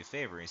 will you do me a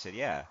favor?" And he said,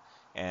 "Yeah."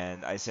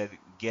 And I said,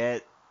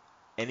 get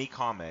any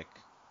comic,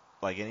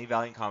 like any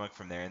Valiant comic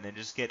from there, and then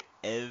just get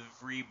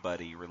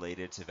everybody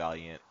related to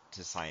Valiant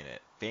to sign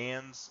it.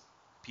 Fans,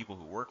 people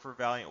who work for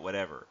Valiant,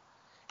 whatever.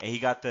 And he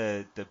got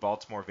the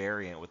Baltimore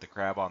variant with the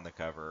crab on the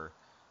cover.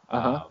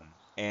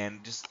 And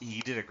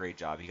he did a great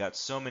job. He got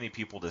so many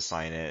people to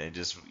sign it, and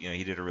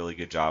he did a really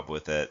good job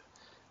with it.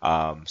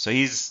 So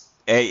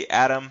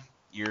Adam,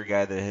 you're a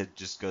guy that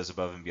just goes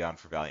above and beyond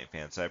for Valiant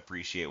fans. So I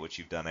appreciate what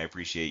you've done. I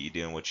appreciate you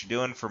doing what you're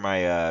doing for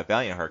my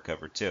Valiant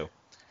hardcover too.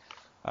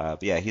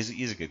 But yeah,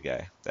 he's a good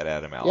guy, that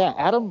Adam Allen. Yeah,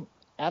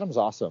 Adam's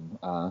awesome.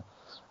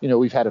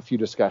 We've had a few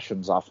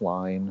discussions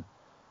offline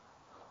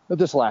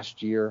this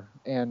last year,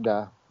 and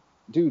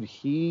dude,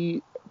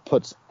 he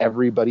puts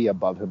everybody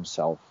above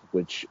himself,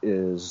 which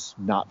is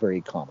not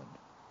very common.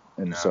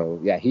 And so,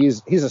 yeah,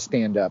 he's a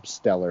stand-up,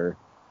 stellar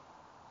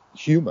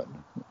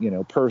human,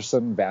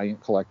 person,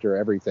 Valiant collector,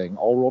 everything,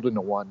 all rolled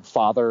into one.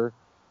 Father,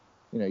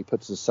 he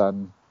puts his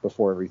son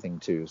before everything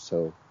too.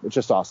 So it's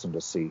just awesome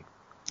to see.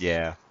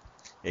 Yeah,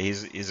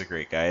 he's a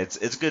great guy.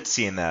 It's good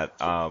seeing that.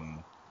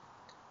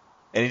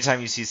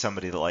 Anytime you see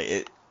somebody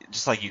that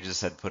just like you just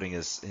said, putting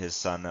his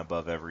son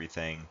above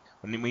everything.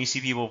 When you see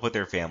people put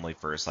their family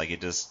first,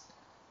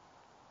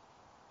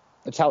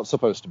 it's how it's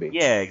supposed to be.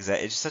 Yeah,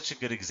 exactly. It's such a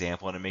good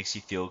example, and it makes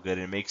you feel good.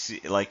 And it makes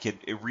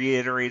it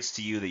reiterates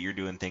to you that you're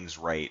doing things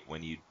right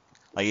when you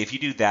if you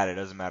do that, it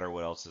doesn't matter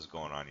what else is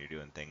going on. You're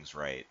doing things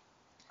right.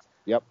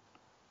 Yep.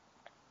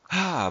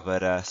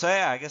 But so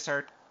yeah, I guess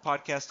our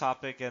podcast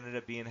topic ended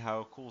up being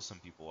how cool some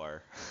people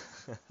are.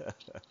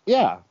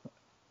 Yeah,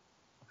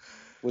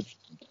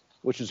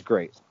 which is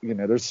great.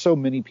 There's so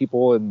many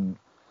people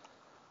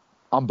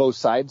on both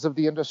sides of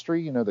the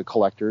industry. The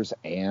collectors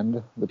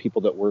and the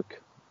people that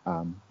work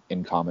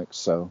in comics.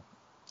 So,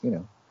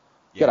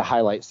 got to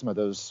highlight some of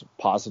those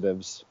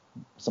positives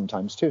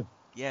sometimes too.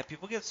 Yeah,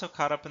 people get so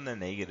caught up in the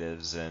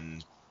negatives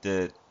and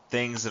the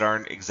things that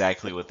aren't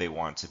exactly what they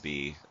want to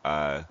be.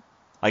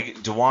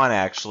 Like Dewan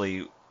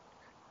actually,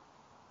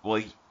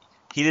 well,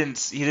 he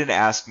didn't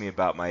ask me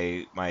about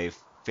my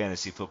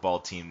fantasy football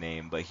team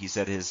name, but he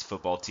said his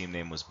football team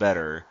name was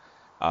better.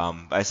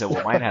 I said,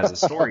 well, mine has a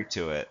story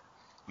to it.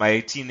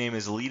 My team name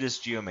is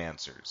Elitist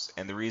Geomancers,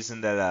 and the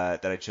reason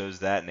that I chose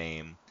that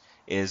name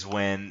is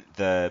when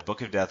the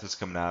Book of Death was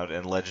coming out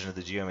and Legend of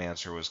the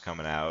Geomancer was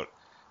coming out.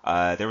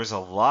 There was a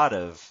lot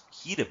of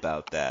heat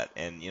about that,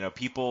 and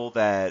people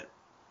that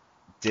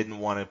didn't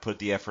want to put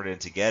the effort in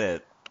to get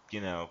it,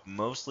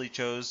 mostly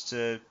chose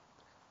to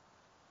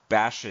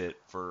bash it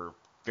for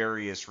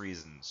various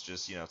reasons.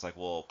 Just it's like,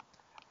 well,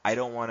 I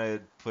don't want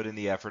to put in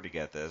the effort to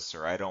get this,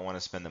 or I don't want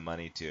to spend the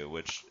money to.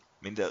 Which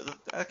I mean,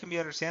 that can be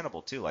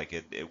understandable too. Like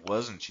it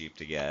wasn't cheap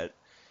to get.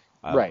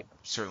 Right.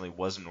 Certainly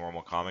wasn't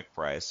normal comic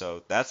price,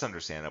 so that's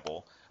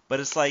understandable. But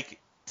it's like,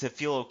 to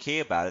feel okay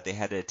about it, they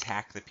had to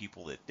attack the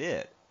people that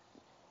did.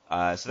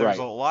 So there was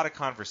a lot of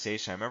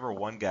conversation. I remember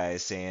one guy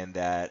saying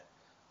that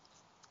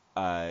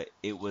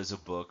it was a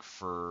book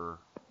for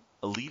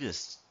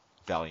elitist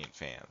Valiant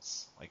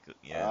fans. Like,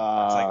 it's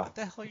like, what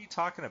the hell are you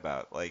talking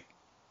about? Like,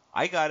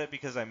 I got it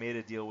because I made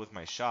a deal with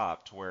my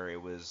shop to where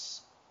it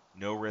was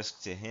no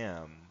risk to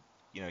him.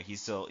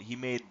 He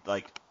made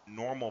like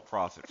normal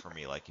profit for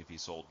me, like if he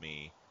sold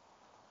me,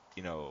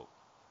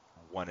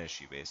 one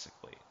issue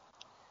basically.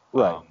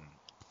 Right.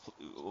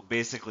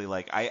 Basically,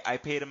 like I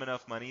paid him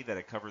enough money that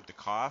it covered the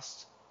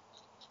cost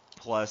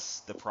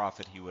plus the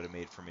profit he would have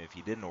made for me if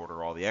he didn't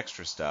order all the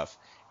extra stuff.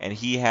 And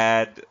he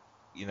had,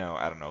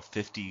 I don't know,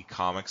 50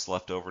 comics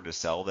left over to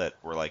sell that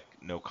were like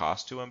no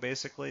cost to him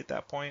basically at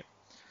that point.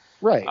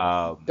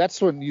 Right.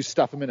 That's when you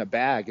stuff them in a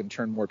bag and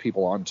turn more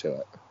people onto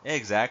it.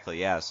 Exactly.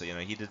 Yeah. So,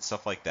 he did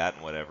stuff like that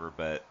and whatever,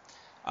 but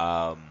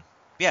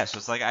yeah, so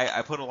it's like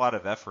I put a lot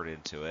of effort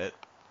into it.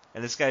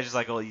 And this guy's just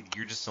like, oh,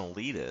 you're just an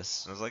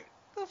elitist. And I was like,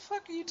 the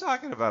fuck are you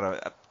talking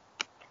about?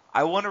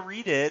 I want to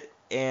read it,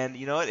 and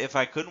you know what? If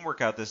I couldn't work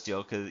out this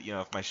deal, because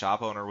if my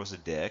shop owner was a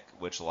dick,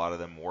 which a lot of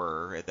them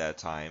were at that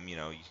time, you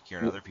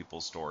hear other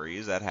people's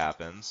stories, that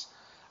happens.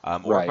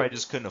 Or if I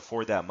just couldn't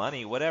afford that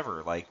money,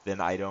 whatever, like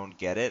then I don't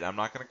get it. I'm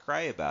not going to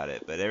cry about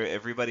it. But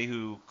everybody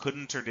who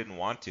couldn't or didn't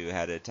want to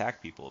had to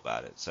attack people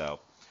about it. So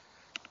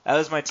that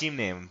was my team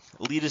name,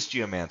 Elitist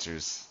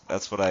Geomancers.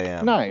 That's what I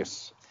am.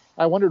 Nice.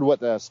 I wondered what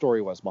the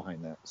story was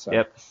behind that. So.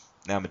 Yep.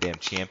 Now I'm a damn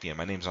champion.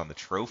 My name's on the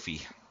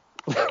trophy.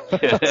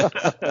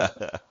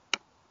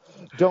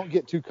 Don't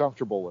get too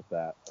comfortable with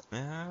that.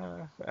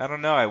 I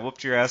don't know. I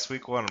whooped your ass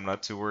week 1. I'm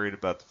not too worried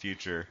about the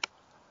future.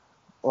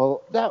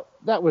 Well,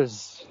 that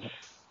was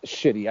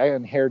shitty. I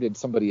inherited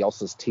somebody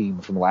else's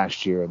team from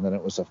last year, and then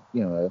it was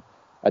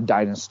a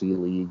dynasty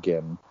league,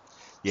 and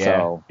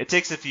so it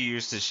takes a few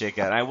years to shake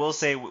out. I will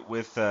say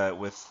with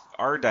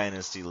our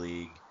dynasty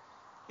league,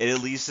 it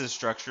at least is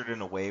structured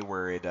in a way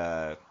where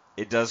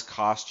it does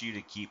cost you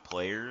to keep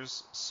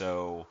players,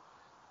 so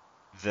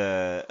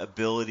the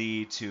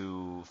ability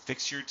to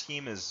fix your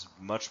team is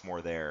much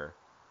more there.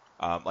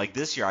 Like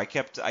this year, I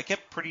kept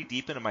pretty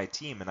deep into my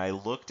team, and I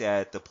looked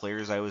at the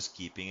players I was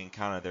keeping and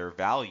kind of their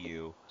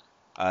value,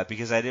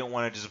 because I didn't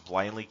want to just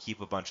blindly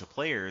keep a bunch of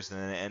players and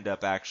then end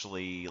up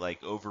actually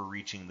like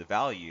overreaching the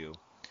value.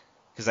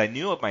 Because I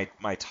knew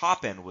my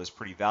top end was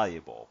pretty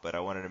valuable, but I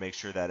wanted to make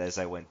sure that as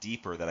I went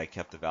deeper that I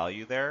kept the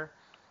value there.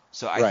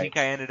 So I think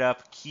I ended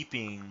up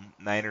keeping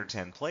 9 or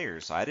 10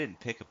 players. So I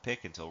didn't pick a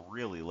pick until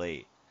really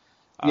late.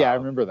 Yeah, I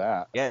remember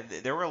that. Yeah,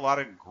 there were a lot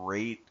of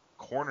great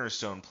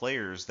cornerstone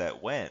players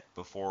that went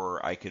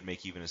before I could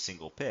make even a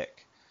single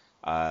pick.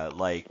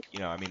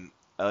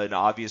 An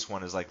obvious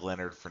one is like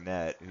Leonard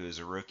Fournette, who is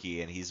a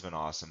rookie, and he's been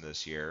awesome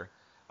this year.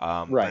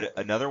 But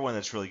another one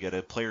that's really good,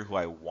 a player who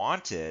I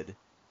wanted,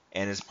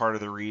 and is part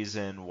of the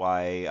reason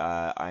why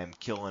I'm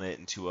killing it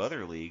in 2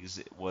 other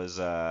leagues, was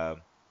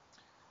God,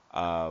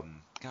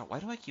 why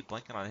do I keep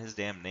blanking on his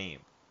damn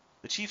name?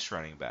 The Chiefs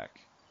running back.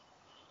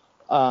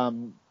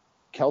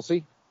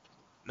 Kelsey?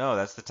 No,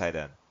 that's the tight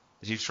end.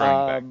 The Chiefs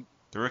running back.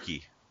 The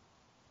rookie.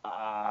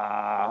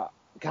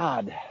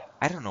 God.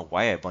 I don't know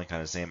why I blank on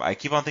his name. I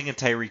keep on thinking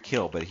Tyreek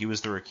Hill, but he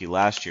was the rookie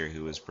last year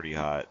who was pretty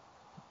hot.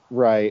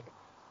 Right.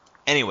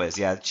 Anyways,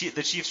 yeah,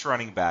 the Chiefs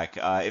running back.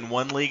 In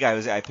one league,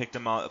 I picked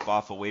him up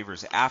off of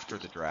waivers after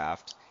the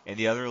draft. In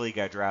the other league,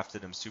 I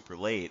drafted him super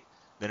late.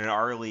 Then in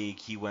our league,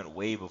 he went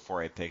way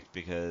before I picked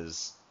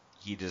because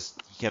he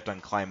kept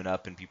on climbing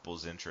up in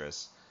people's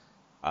interests.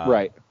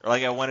 Right.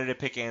 Like I wanted to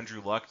pick Andrew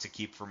Luck to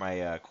keep for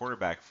my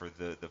quarterback for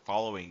the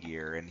following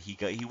year, and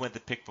he went the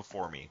pick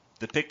before me.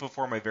 The pick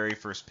before my very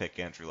first pick,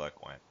 Andrew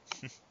Luck went.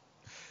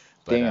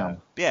 But,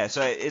 damn. yeah,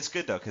 so it's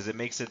good though because it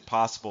makes it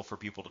possible for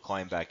people to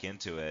climb back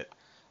into it.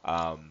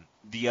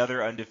 The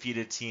other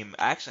undefeated team,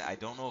 actually, I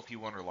don't know if he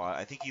won or lost.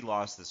 I think he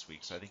lost this week,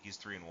 so I think he's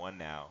 3-1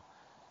 now.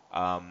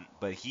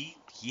 But he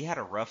had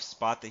a rough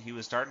spot that he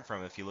was starting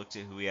from if you looked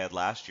at who he had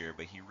last year,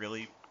 but he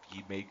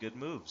made good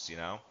moves, you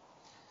know?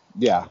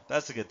 Yeah.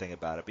 That's the good thing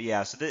about it. But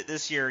yeah, so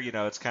this year, you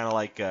know, it's kind of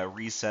like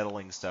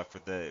resettling stuff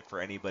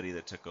for anybody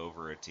that took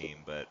over a team.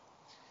 But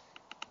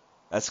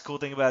that's the cool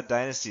thing about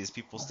Dynasty is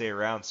people stay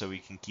around so we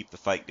can keep the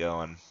fight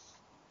going.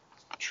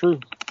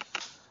 True.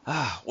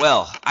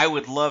 Well, I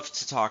would love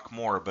to talk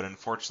more, but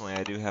unfortunately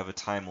I do have a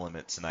time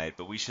limit tonight.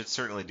 But we should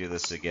certainly do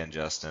this again,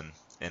 Justin.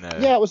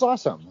 Yeah, it was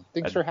awesome.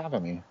 Thanks for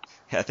having me.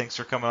 Yeah, thanks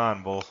for coming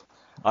on, Bull.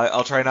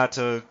 I'll try not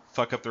to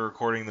fuck up the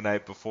recording the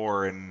night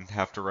before and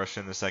have to rush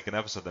in the second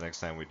episode the next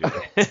time we do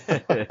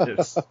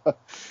it.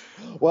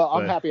 Well,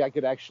 I'm happy I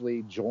could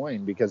actually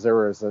join because there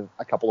was a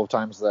couple of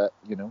times that,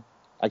 you know,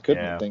 I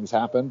couldn't. Yeah. Things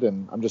happened,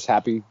 and I'm just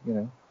happy, you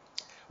know.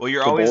 Well,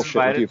 you're always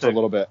invited with you for a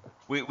little bit.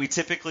 We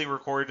typically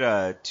record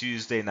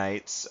Tuesday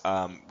nights.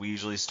 We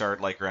usually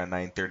start like around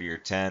 9:30 or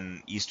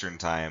 10 Eastern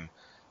time.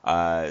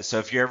 So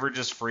if you're ever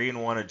just free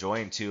and want to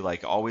join too,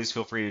 like always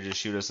feel free to just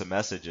shoot us a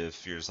message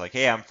if you're just like,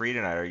 hey, I'm free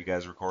tonight. Are you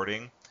guys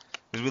recording?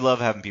 Because we love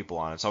having people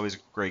on. It's always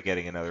great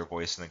getting another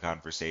voice in the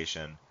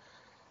conversation.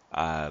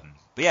 But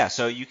yeah,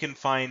 so you can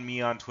find me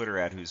on Twitter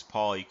at Who's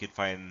Paul. You can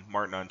find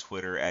Martin on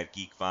Twitter at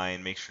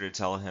GeekVine. Make sure to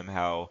tell him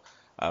how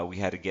we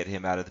had to get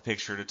him out of the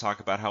picture to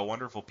talk about how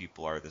wonderful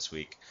people are this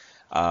week.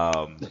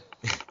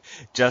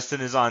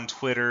 Justin is on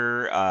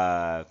Twitter.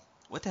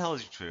 What the hell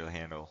is your Twitter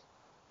handle?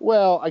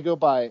 Well, I go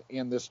by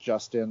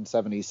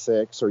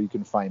AndThisJustin76, or you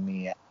can find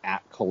me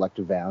at Collect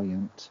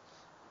Valiant.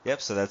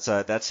 Yep,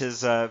 so that's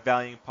his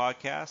Valiant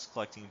podcast,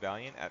 Collecting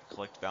Valiant, at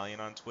Collect Valiant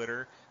on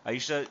Twitter. You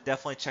should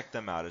definitely check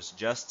them out. It's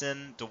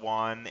Justin,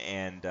 Dewan,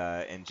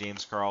 and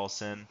James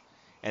Carlson,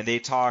 and they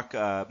talk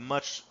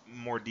much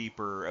more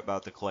deeper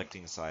about the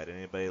collecting side.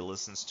 Anybody that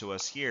listens to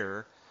us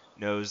here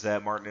knows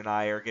that Martin and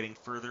I are getting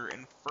further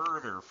and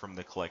further from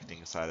the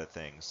collecting side of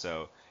things.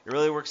 So it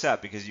really works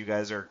out because you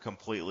guys are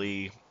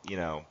completely, you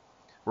know,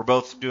 we're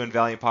both doing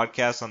Valiant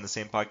podcasts on the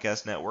same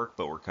podcast network,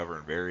 but we're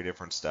covering very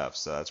different stuff.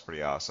 So that's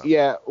pretty awesome.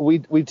 Yeah, we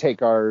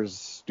take ours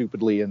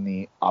stupidly in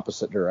the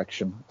opposite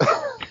direction.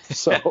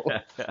 So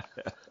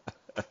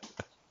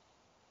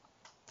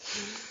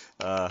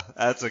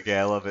that's okay.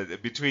 I love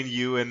it. Between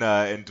you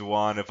and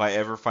Dewan, if I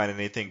ever find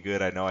anything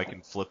good, I know I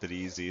can flip it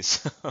easy.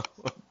 So.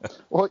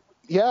 Well,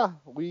 yeah,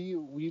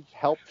 we've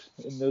helped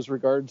in those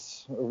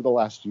regards over the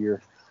last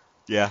year.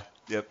 Yeah.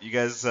 Yep. You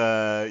guys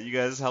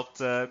helped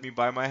me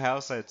buy my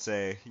house. I'd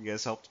say you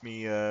guys helped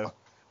me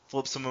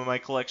flip some of my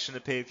collection to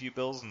pay a few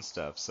bills and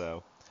stuff.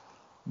 So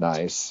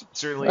nice.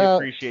 Certainly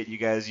appreciate you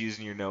guys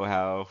using your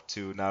know-how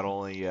to not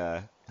only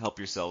help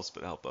yourselves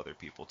but help other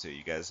people too.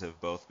 You guys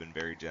have both been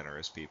very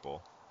generous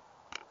people.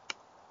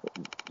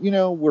 You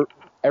know,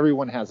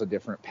 everyone has a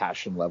different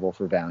passion level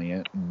for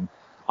Valiant, and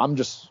I'm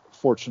just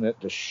fortunate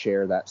to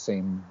share that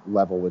same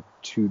level with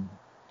two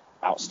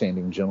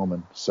outstanding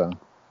gentlemen. So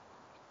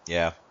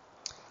yeah,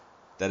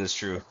 that is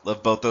true.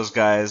 Love both those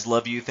guys.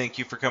 Love you. Thank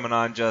you for coming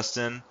on,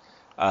 Justin.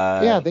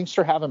 Yeah, thanks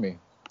for having me.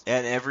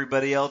 And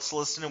everybody else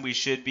listening, we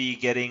should be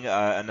getting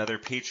another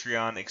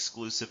Patreon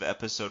exclusive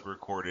episode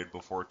recorded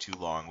before too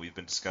long. We've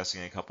been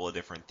discussing a couple of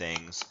different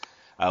things.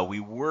 We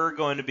were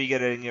going to be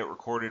getting it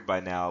recorded by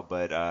now,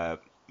 but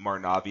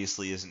Martin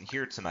obviously isn't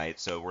here tonight,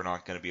 so we're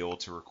not going to be able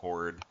to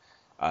record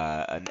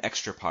an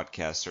extra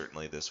podcast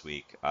certainly this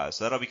week.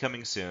 So that'll be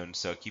coming soon,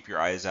 so keep your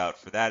eyes out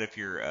for that if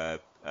you're a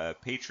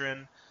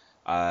patron.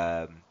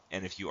 And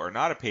if you are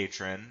not a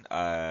patron,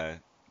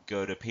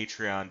 go to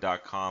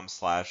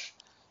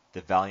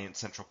patreon.com/The Valiant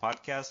Central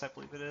Podcast, I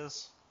believe it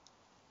is.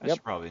 I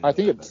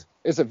think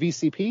is it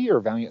VCP or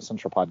Valiant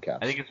Central Podcast?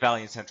 I think it's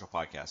Valiant Central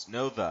Podcast.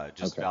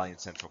 Just okay. Valiant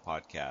Central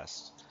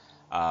Podcast.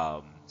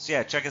 So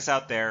yeah, check us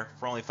out there.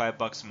 For only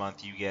 $5 a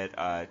month, you get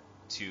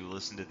to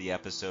listen to the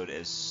episode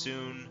as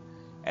soon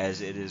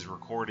as it is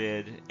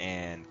recorded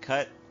and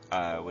cut.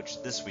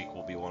 Which this week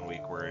will be one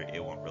week where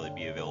it won't really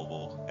be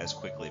available as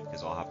quickly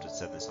because I'll have to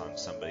send this on to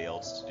somebody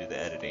else to do the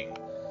editing.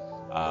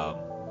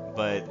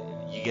 But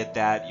you get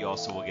that. You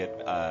also will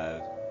get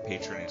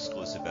patron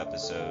exclusive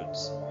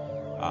episodes.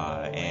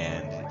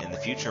 And in the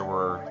future,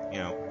 we're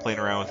playing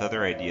around with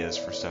other ideas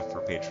for stuff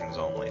for patrons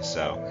only.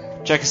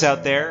 So check us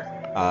out there.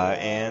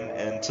 And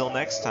until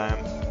next time.